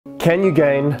Can you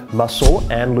gain muscle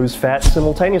and lose fat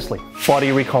simultaneously?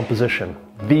 Body recomposition,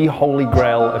 the holy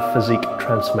grail of physique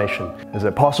transformation. Is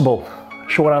it possible?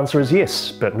 Short answer is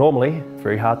yes, but normally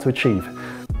very hard to achieve.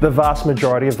 The vast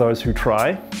majority of those who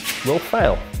try will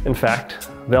fail. In fact,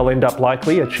 they'll end up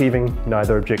likely achieving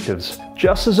neither objectives.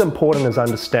 Just as important as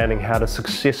understanding how to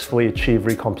successfully achieve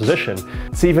recomposition,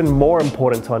 it's even more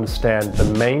important to understand the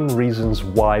main reasons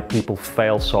why people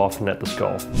fail so often at this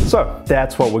goal. So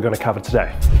that's what we're going to cover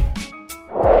today.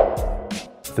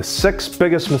 The 6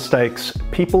 biggest mistakes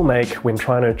people make when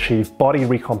trying to achieve body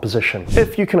recomposition.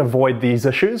 If you can avoid these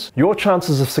issues, your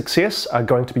chances of success are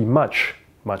going to be much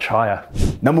higher.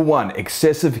 Number 1,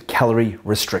 excessive calorie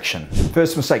restriction.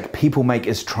 First mistake people make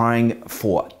is trying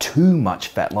for too much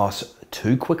fat loss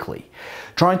too quickly.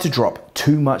 Trying to drop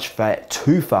too much fat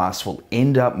too fast will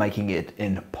end up making it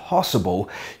impossible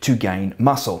to gain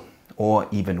muscle, or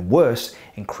even worse,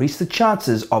 increase the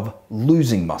chances of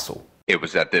losing muscle. It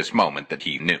was at this moment that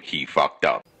he knew he fucked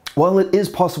up. While it is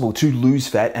possible to lose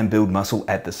fat and build muscle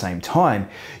at the same time,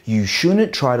 you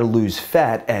shouldn't try to lose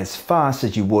fat as fast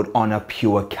as you would on a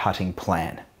pure cutting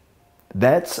plan.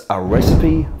 That's a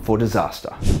recipe for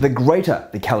disaster. The greater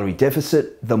the calorie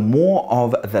deficit, the more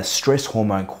of the stress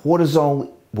hormone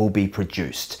cortisol will be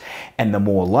produced, and the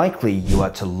more likely you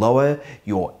are to lower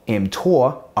your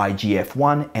mTOR,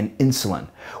 IGF-1, and insulin,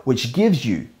 which gives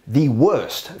you the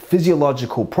worst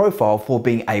physiological profile for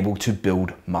being able to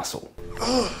build muscle.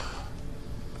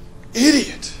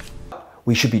 Idiot!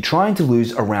 We should be trying to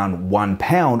lose around 1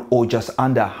 pound or just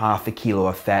under half a kilo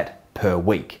of fat per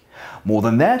week. More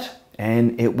than that,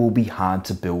 and it will be hard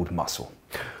to build muscle.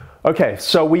 Okay,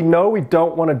 so we know we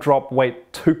don't want to drop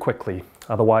weight too quickly,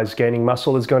 otherwise gaining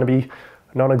muscle is going to be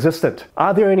non-existent.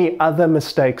 Are there any other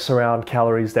mistakes around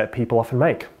calories that people often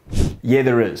make? Yeah,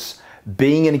 there is.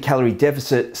 Being in a calorie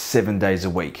deficit 7 days a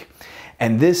week.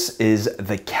 And this is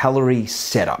the calorie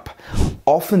setup.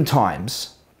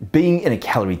 Oftentimes, being in a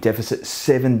calorie deficit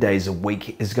 7 days a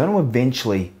week is going to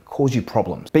eventually cause you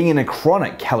problems. Being in a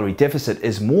chronic calorie deficit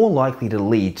is more likely to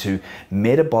lead to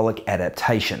metabolic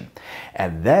adaptation,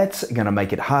 and that's going to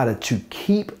make it harder to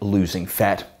keep losing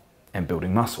fat and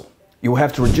building muscle. You'll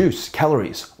have to reduce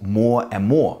calories more and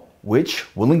more,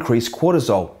 which will increase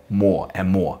cortisol more and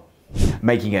more,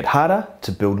 making it harder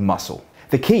to build muscle.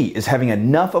 The key is having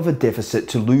enough of a deficit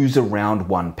to lose around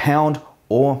 1 pound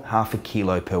or half a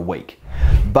kilo per week.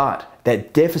 But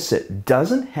that deficit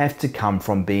doesn't have to come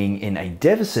from being in a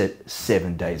deficit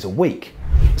 7 days a week.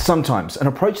 Sometimes an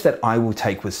approach that I will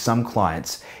take with some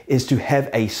clients is to have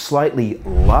a slightly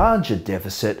larger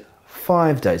deficit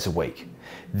 5 days a week,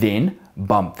 then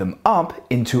bump them up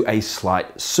into a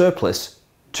slight surplus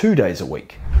 2 days a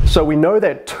week. So we know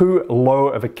that too low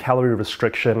of a calorie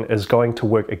restriction is going to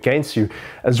work against you,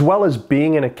 as well as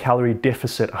being in a calorie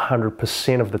deficit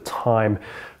 100% of the time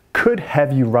could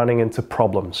have you running into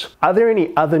problems. Are there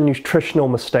any other nutritional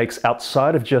mistakes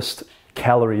outside of just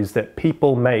calories that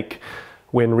people make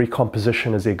when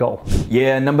recomposition is their goal?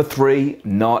 Yeah, number 3,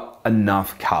 not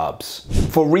enough carbs.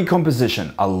 For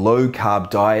recomposition, a low carb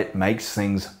diet makes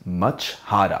things much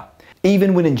harder.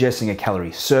 Even when ingesting a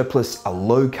calorie surplus, a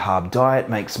low carb diet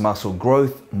makes muscle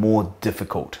growth more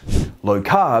difficult. Low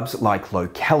carbs, like low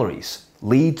calories,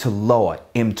 lead to lower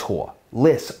mTOR,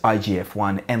 less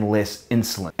IGF-1 and less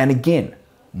insulin, and again,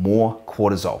 more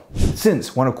cortisol.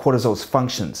 Since one of cortisol's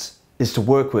functions is to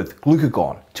work with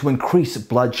glucagon to increase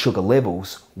blood sugar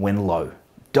levels when low.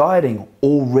 Dieting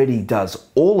already does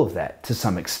all of that to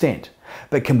some extent,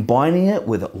 but combining it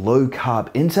with low carb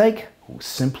intake will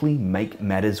simply make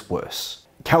matters worse.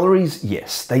 Calories,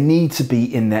 yes, they need to be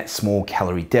in that small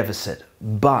calorie deficit,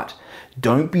 but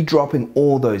don't be dropping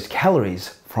all those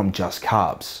calories from just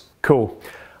carbs. Cool.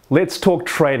 Let's talk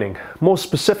training. More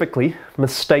specifically,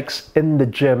 mistakes in the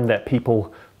gym that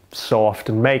people so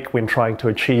often make when trying to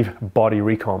achieve body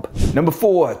recomp. Number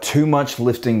 4, too much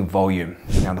lifting volume.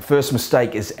 Now the first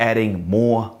mistake is adding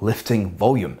more lifting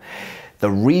volume. The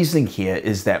reasoning here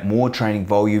is that more training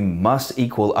volume must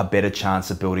equal a better chance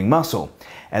of building muscle,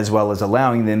 as well as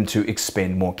allowing them to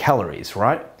expend more calories,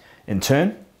 right? In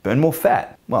turn, burn more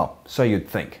fat. Well, so you'd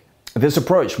think. This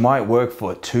approach might work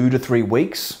for 2 to 3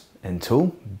 weeks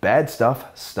until bad stuff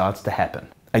starts to happen.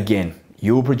 Again,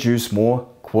 you'll produce more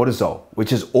cortisol,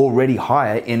 which is already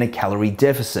higher in a calorie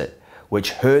deficit,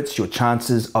 which hurts your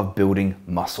chances of building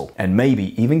muscle and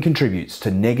maybe even contributes to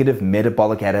negative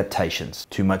metabolic adaptations.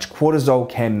 Too much cortisol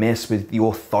can mess with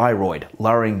your thyroid,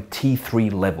 lowering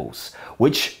T3 levels,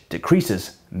 which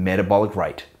decreases metabolic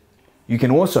rate. You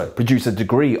can also produce a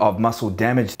degree of muscle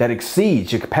damage that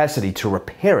exceeds your capacity to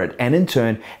repair it, and in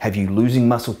turn have you losing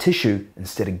muscle tissue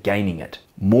instead of gaining it.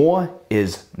 More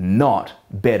is not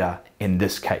better in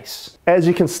this case. As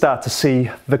you can start to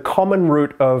see, the common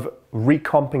root of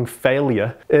recomping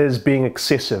failure is being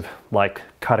excessive, like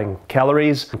cutting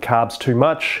calories and carbs too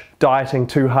much, dieting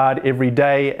too hard every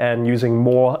day, and using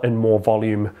more and more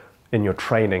volume in your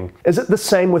training. Is it the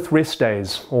same with rest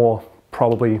days, or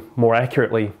probably more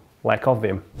accurately, lack of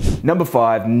them? Number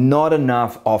 5, not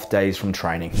enough off days from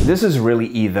training. This is really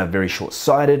either very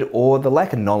short-sighted, or the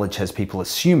lack of knowledge has people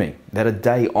assuming that a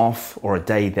day off or a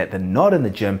day that they're not in the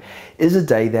gym is a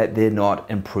day that they're not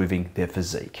improving their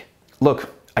physique.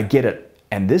 Look, I get it,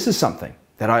 and this is something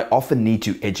that I often need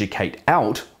to educate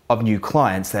out of new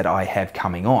clients that I have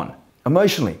coming on.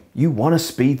 Emotionally, you want to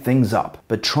speed things up,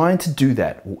 but trying to do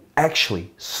that will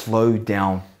actually slow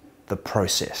down the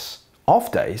process.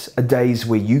 Off days are days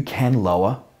where you can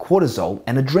lower cortisol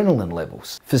and adrenaline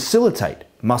levels, facilitate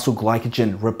muscle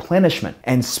glycogen replenishment,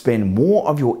 and spend more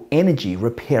of your energy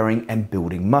repairing and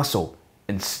building muscle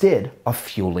instead of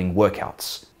fueling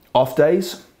workouts. Off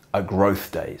days are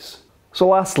growth days. So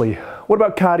lastly, what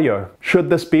about cardio? Should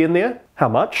this be in there? How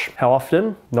much? How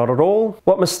often? Not at all?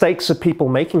 What mistakes are people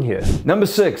making here? Number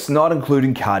 6, not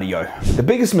including cardio. The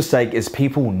biggest mistake is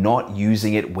people not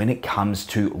using it when it comes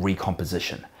to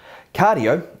recomposition.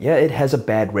 Cardio, yeah, it has a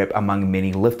bad rep among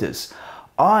many lifters.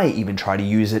 I even try to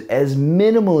use it as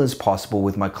minimal as possible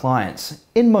with my clients,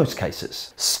 in most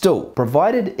cases. Still,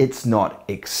 provided it's not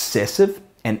excessive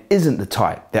and isn't the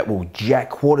type that will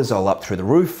jack cortisol up through the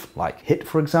roof, like HIIT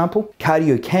for example,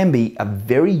 cardio can be a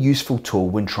very useful tool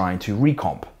when trying to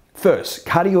recomp. First,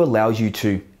 cardio allows you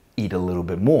to eat a little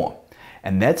bit more.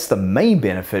 And that's the main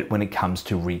benefit when it comes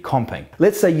to recomping.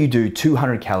 Let's say you do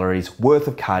 200 calories worth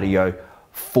of cardio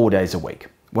 4 days a week.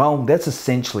 Well, that's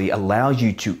essentially allows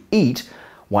you to eat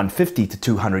 150 to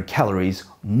 200 calories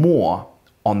more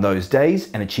on those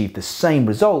days and achieve the same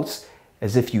results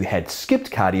as if you had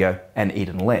skipped cardio and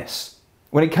eaten less.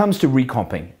 When it comes to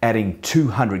recomping, adding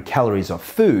 200 calories of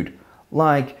food,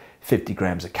 like 50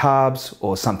 grams of carbs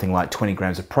or something like 20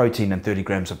 grams of protein and 30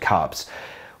 grams of carbs,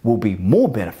 will be more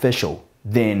beneficial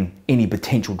than any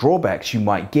potential drawbacks you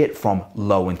might get from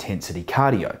low intensity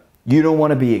cardio. You don't want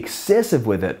to be excessive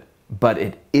with it, but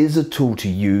it is a tool to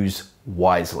use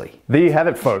wisely. There you have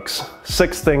it, folks.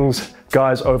 6 things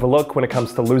guys overlook when it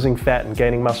comes to losing fat and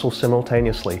gaining muscle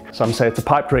simultaneously. Some say it's a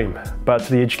pipe dream, but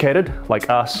to the educated, like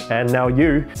us and now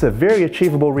you, it's a very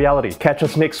achievable reality. Catch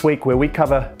us next week where we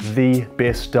cover the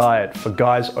best diet for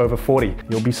guys over 40.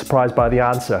 You'll be surprised by the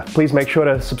answer. Please make sure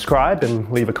to subscribe and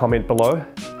leave a comment below.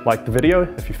 Like the video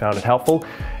if you found it helpful,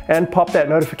 and pop that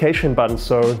notification button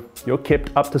so you're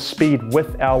kept up to speed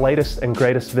with our latest and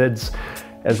greatest vids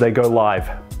as they go live.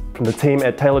 From the team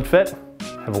at Tailored Fit,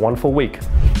 have a wonderful week.